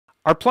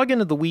Our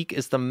plugin of the week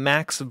is the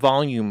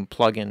MaxxVolume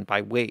plugin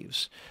by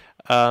Waves.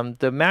 The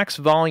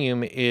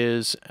MaxxVolume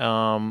is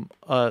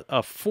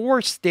a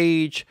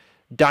four-stage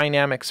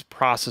dynamics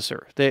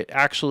processor that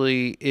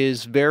actually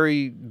is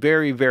very,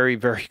 very, very,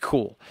 very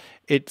cool.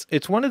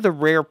 It's one of the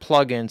rare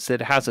plugins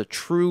that has a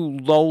true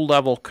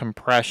low-level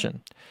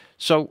compression.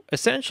 So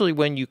essentially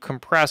when you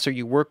compress or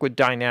you work with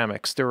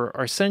dynamics, there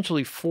are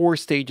essentially four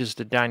stages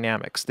to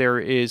dynamics. There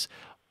is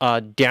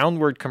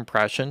downward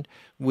compression,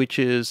 which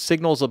is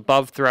signals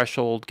above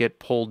threshold get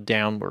pulled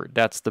downward.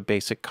 That's the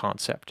basic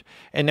concept.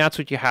 And that's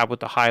what you have with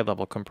the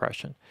high-level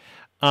compression.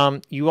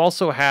 You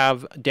also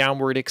have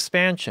downward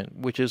expansion,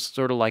 which is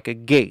sort of like a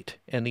gate.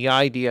 And the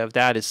idea of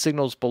that is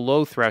signals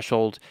below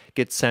threshold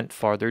get sent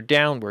farther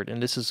downward.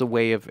 And this is a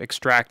way of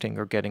extracting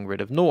or getting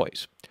rid of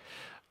noise.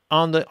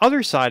 On the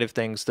other side of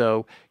things,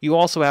 though, you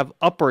also have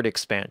upward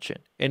expansion,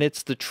 and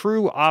it's the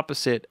true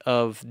opposite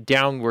of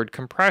downward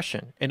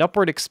compression. In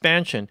upward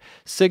expansion,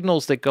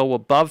 signals that go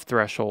above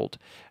threshold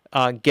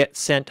get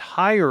sent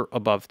higher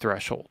above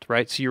threshold,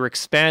 right? So you're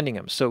expanding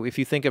them. So if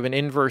you think of an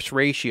inverse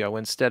ratio,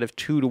 instead of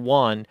 2 to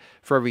 1,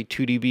 for every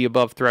 2 dB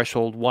above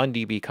threshold, 1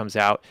 dB comes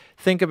out,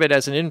 think of it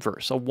as an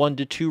inverse, a 1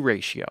 to 2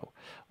 ratio,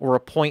 or a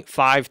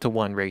 0.5 to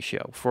 1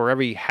 ratio. For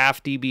every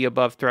half dB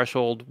above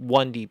threshold,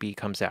 1 dB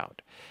comes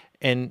out.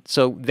 And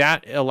so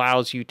that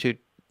allows you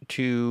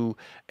to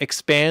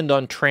expand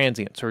on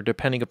transients, or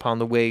depending upon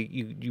the way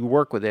you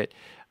work with it,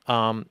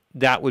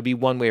 that would be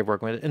one way of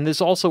working with it. And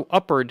there's also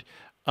upward,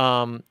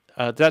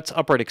 that's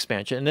upward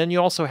expansion. And then you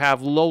also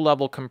have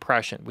low-level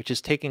compression, which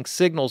is taking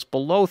signals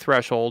below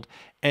threshold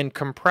and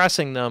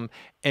compressing them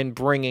and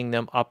bringing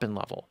them up in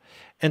level.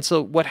 And so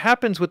what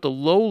happens with the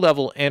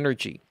low-level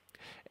energy,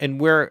 and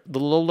where the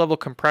low-level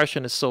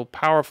compression is so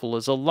powerful,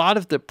 is a lot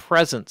of the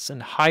presence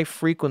and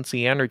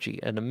high-frequency energy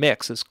in a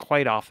mix is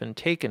quite often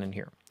taken in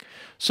here.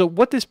 So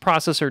what this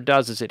processor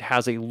does is it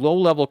has a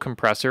low-level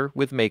compressor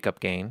with makeup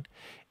gain.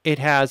 It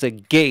has a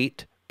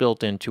gate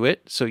built into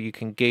it, so you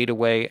can gate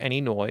away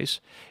any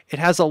noise. It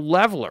has a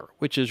leveler,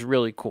 which is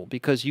really cool,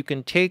 because you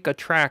can take a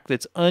track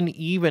that's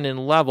uneven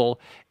in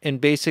level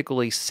and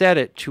basically set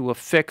it to a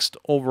fixed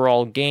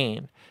overall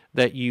gain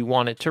that you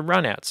want it to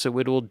run at. So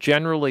it will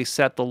generally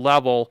set the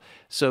level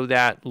so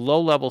that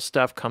low-level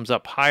stuff comes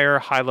up higher,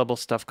 high-level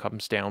stuff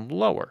comes down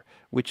lower,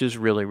 which is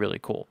really, really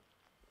cool.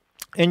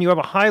 And you have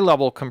a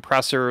high-level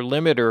compressor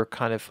limiter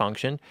kind of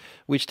function,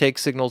 which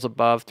takes signals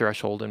above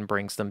threshold and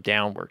brings them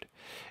downward.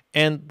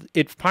 And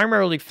it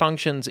primarily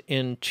functions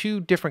in two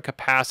different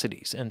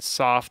capacities, in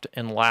soft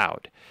and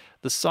loud.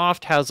 The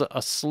soft has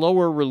a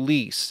slower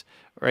release,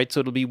 right? So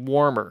it'll be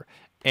warmer.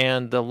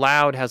 And the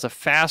loud has a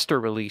faster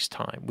release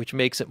time, which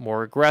makes it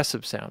more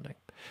aggressive sounding.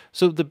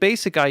 So the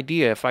basic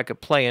idea, if I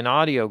could play an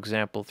audio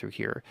example through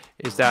here,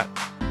 is that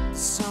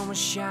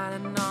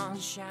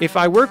if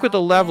I work with a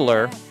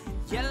leveler,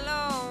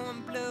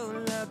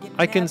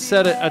 I can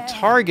set a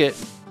target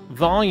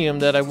volume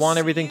that I want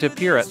everything to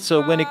appear at.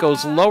 So when it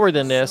goes lower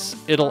than this,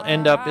 it'll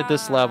end up at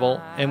this level.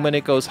 And when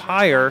it goes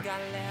higher,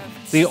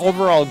 the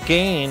overall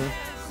gain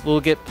will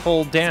get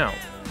pulled down.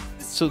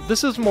 So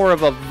this is more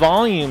of a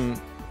volume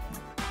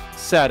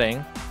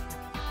setting.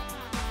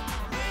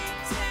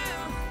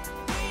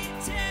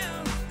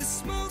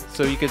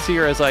 So you can see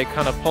here as I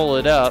kind of pull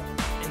it up.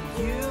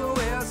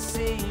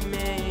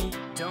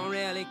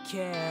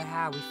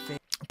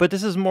 But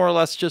this is more or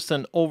less just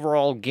an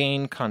overall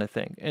gain kind of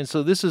thing. And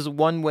so this is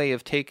one way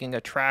of taking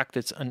a track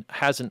that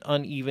has an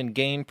uneven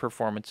gain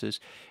performances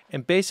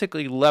and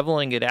basically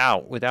leveling it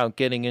out without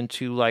getting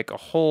into like a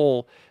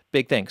whole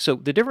big thing. So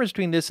the difference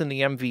between this and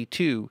the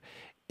MV2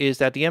 is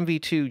that the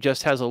MV2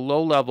 just has a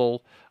low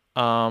level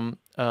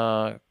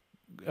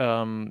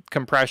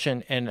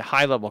compression and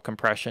high level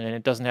compression, and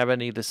it doesn't have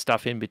any of the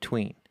stuff in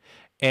between.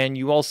 And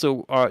you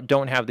also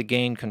don't have the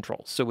gain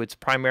control. So it's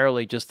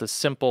primarily just the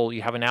simple,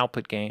 you have an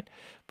output gain,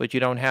 but you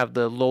don't have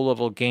the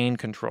low-level gain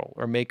control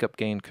or makeup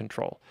gain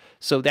control.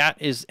 So that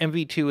is,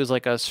 MV2 is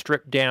like a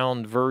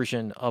stripped-down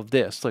version of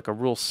this, like a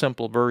real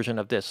simple version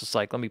of this. It's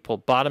like, let me pull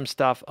bottom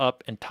stuff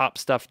up and top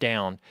stuff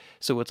down.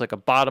 So it's like a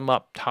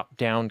bottom-up,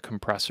 top-down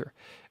compressor.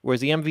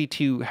 Whereas the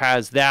MV2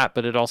 has that,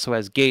 but it also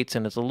has gates,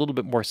 and it's a little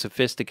bit more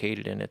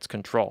sophisticated in its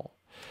control.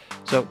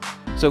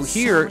 So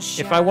here,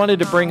 if I wanted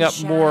to bring up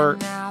more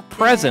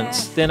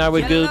presence, then I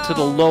would go to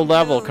the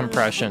low-level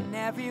compression.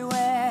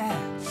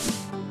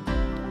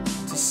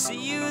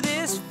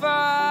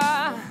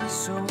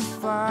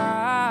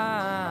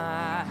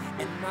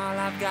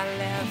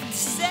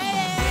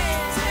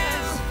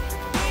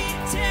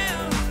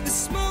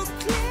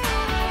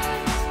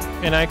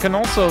 And I can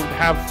also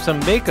have some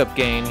makeup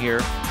gain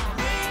here.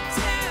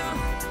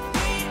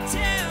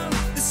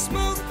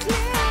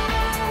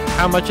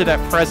 How much of that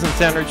presence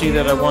energy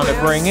that I want to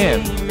bring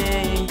in.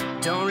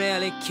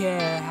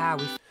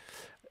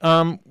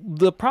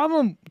 The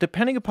problem,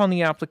 depending upon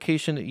the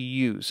application that you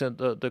use, and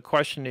the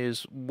question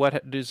is,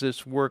 what does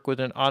this work with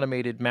an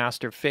automated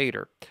master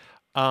fader?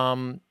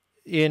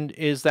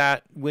 Is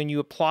that when you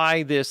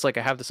apply this, like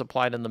I have this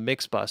applied in the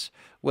mix bus,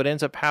 what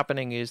ends up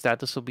happening is that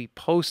this will be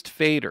post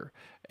fader.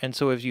 And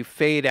so as you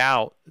fade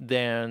out,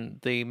 then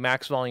the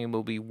max volume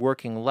will be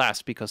working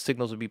less because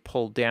signals will be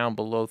pulled down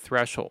below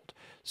threshold.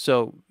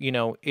 So, you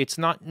know, it's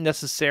not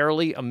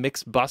necessarily a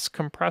mixed bus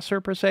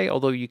compressor per se,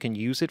 although you can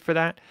use it for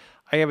that.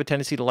 I have a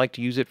tendency to like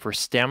to use it for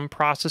stem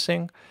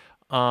processing.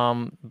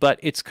 But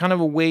it's kind of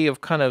a way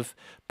of kind of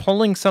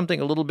pulling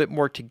something a little bit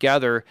more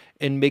together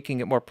and making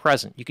it more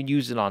present. You can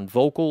use it on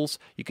vocals,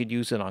 you could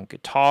use it on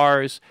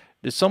guitars.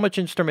 There's so much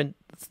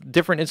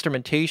different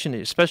instrumentation,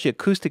 especially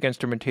acoustic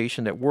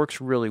instrumentation, that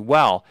works really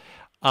well.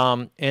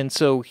 And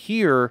so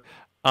here,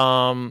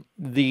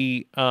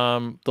 the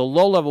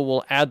low level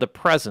will add the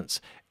presence,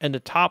 and the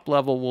top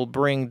level will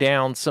bring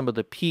down some of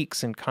the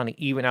peaks and kind of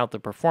even out the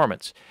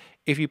performance.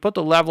 If you put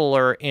the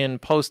leveler in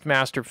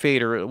post-master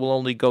fader, it will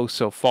only go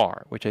so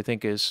far, which I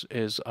think is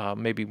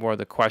maybe more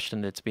the question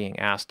that's being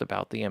asked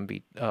about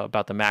the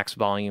about the max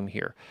volume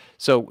here.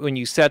 So when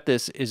you set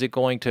this, is it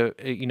going to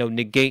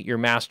negate your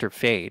master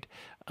fade?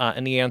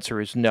 And the answer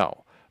is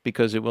no,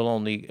 because it will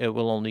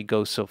only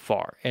go so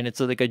far, and it's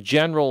like a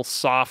general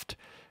soft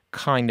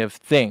kind of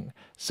thing.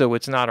 So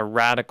it's not a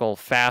radical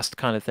fast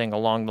kind of thing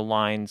along the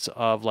lines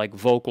of like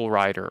vocal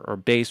rider or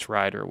bass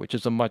rider, which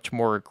is a much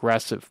more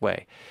aggressive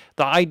way.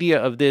 The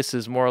idea of this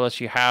is more or less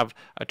you have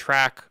a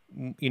track,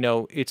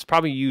 it's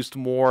probably used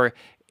more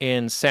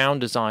in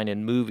sound design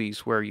in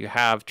movies where you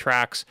have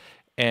tracks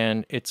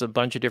and it's a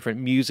bunch of different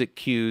music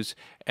cues,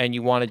 and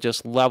you want to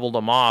just level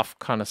them off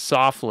kind of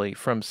softly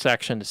from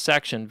section to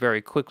section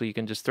very quickly. You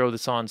can just throw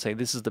this on and say,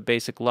 this is the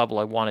basic level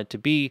I want it to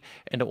be,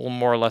 and it will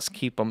more or less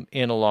keep them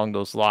in along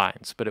those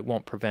lines, but it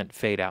won't prevent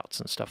fade outs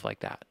and stuff like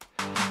that.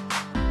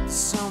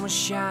 Sun was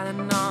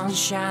shining on,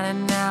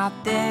 shining out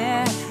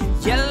there.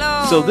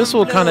 Yellow, so this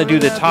will kind of do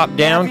the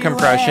top-down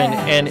compression,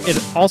 and it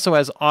also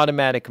has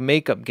automatic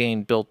makeup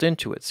gain built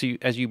into it. So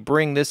as you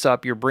bring this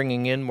up, you're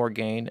bringing in more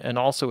gain, and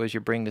also as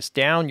you bring this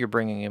down, you're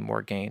bringing in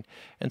more gain.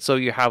 And so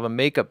you have a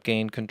makeup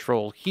gain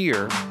control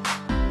here.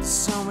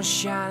 Sun was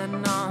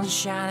shining on,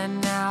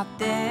 shining out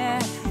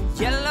there.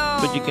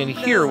 Yellow, but you can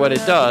hear what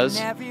it does.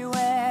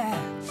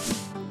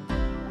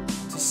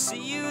 To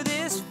see you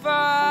this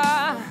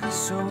far,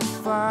 so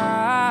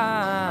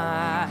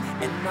far,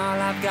 and all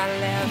I've got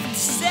left to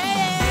say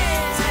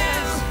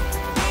is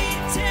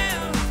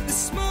the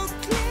smoke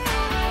clear.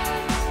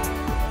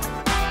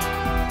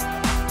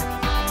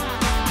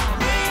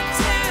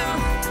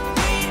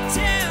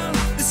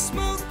 The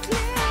smoke clear.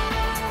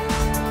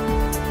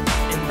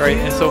 Right,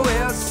 and so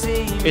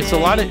it's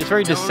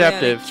very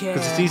deceptive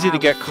because it's easy to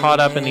get caught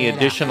up in the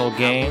additional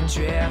gain.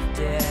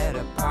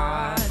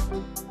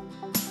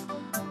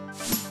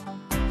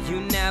 You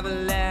never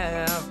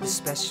left a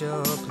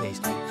special place.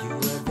 You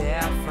were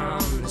there from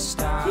the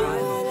start. You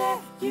were there,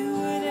 you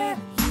were there,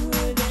 you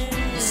were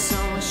there. The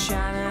sun was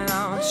shining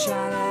on,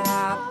 shining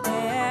out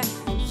there.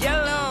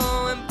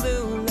 Yellow and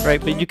blue.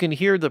 Right, but you can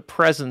hear the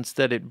presence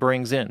that it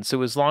brings in.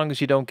 So as long as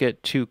you don't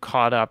get too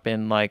caught up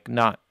in like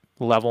not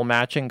level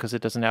matching, because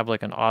it doesn't have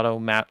like an auto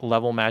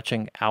level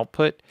matching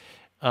output,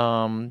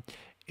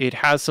 it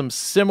has some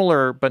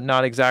similar but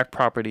not exact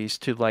properties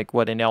to like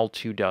what an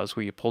L2 does,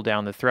 where you pull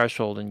down the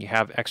threshold and you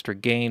have extra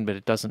gain, but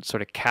it doesn't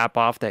sort of cap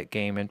off that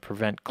gain and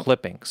prevent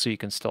clipping, so you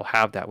can still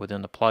have that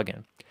within the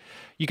plugin.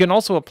 You can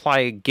also apply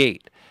a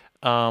gate,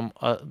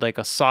 like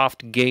a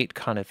soft gate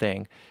kind of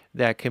thing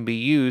that can be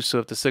used, so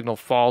if the signal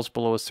falls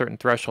below a certain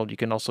threshold, you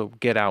can also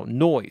get out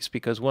noise,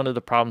 because one of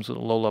the problems with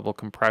low-level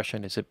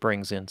compression is it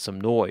brings in some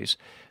noise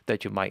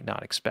that you might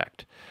not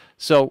expect.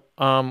 So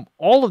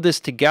all of this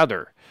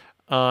together,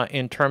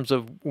 in terms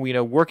of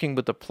working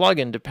with the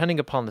plugin, depending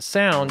upon the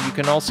sound, you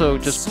can also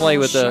just play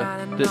with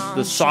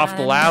the soft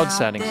loud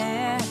settings.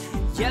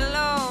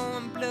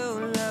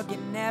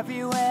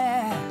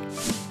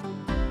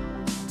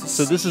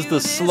 So this is the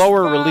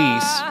slower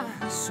release.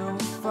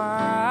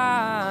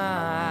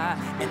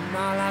 And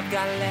all I've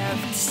got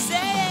left to say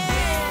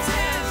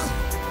is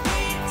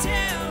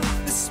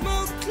the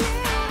smoke clear.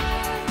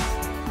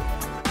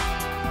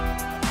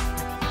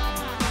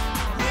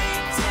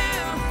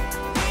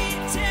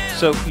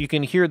 So you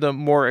can hear the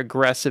more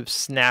aggressive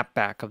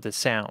snapback of the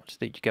sound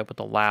that you get with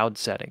the loud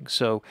setting.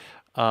 So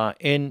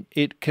and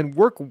it can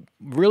work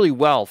really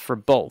well for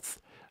both.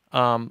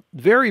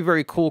 Very,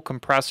 very cool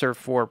compressor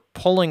for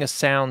pulling a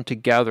sound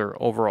together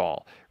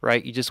overall,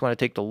 right? You just want to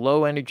take the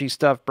low energy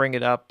stuff, bring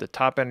it up, the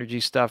top energy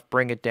stuff,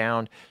 bring it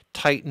down,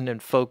 tighten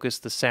and focus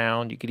the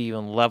sound. You could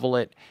even level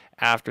it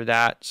after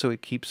that so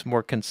it keeps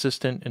more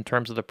consistent in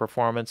terms of the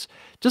performance.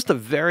 Just a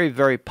very,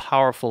 very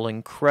powerful,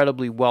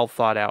 incredibly well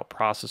thought out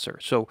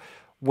processor. So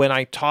when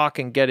I talk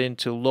and get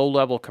into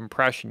low-level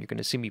compression, you're going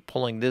to see me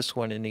pulling this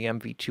one in the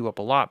MV2 up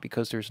a lot,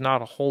 because there's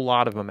not a whole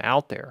lot of them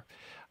out there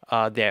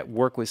that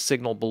work with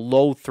signal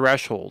below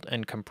threshold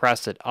and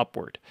compress it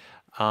upward.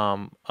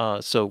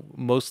 So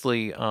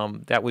mostly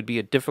that would be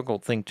a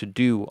difficult thing to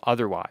do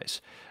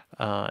otherwise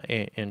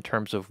in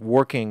terms of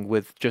working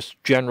with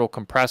just general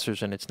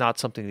compressors, and it's not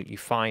something that you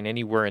find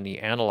anywhere in the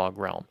analog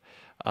realm.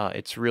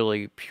 It's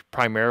really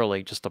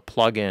primarily just a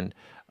plug-in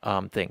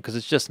thing, because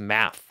it's just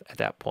math at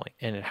that point,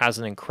 and it has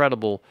an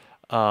incredible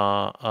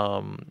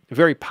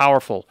very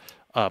powerful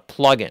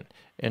plugin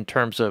in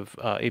terms of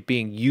it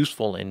being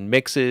useful in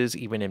mixes,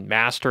 even in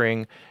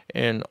mastering,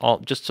 and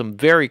just some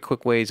very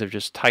quick ways of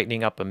just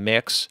tightening up a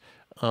mix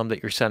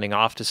that you're sending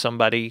off to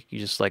somebody. You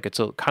just like, it's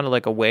a kind of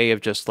like a way of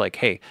just like,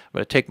 hey, I'm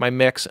going to take my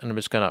mix and I'm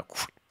just going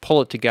to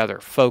pull it together,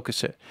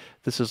 focus it.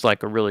 This is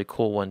like a really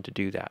cool one to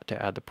do that, to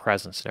add the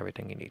presence and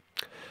everything you need.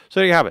 So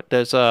there you have it.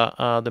 There's the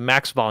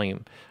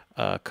MaxxVolume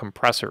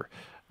compressor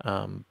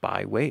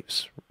by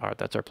Waves.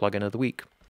 That's our plugin of the week.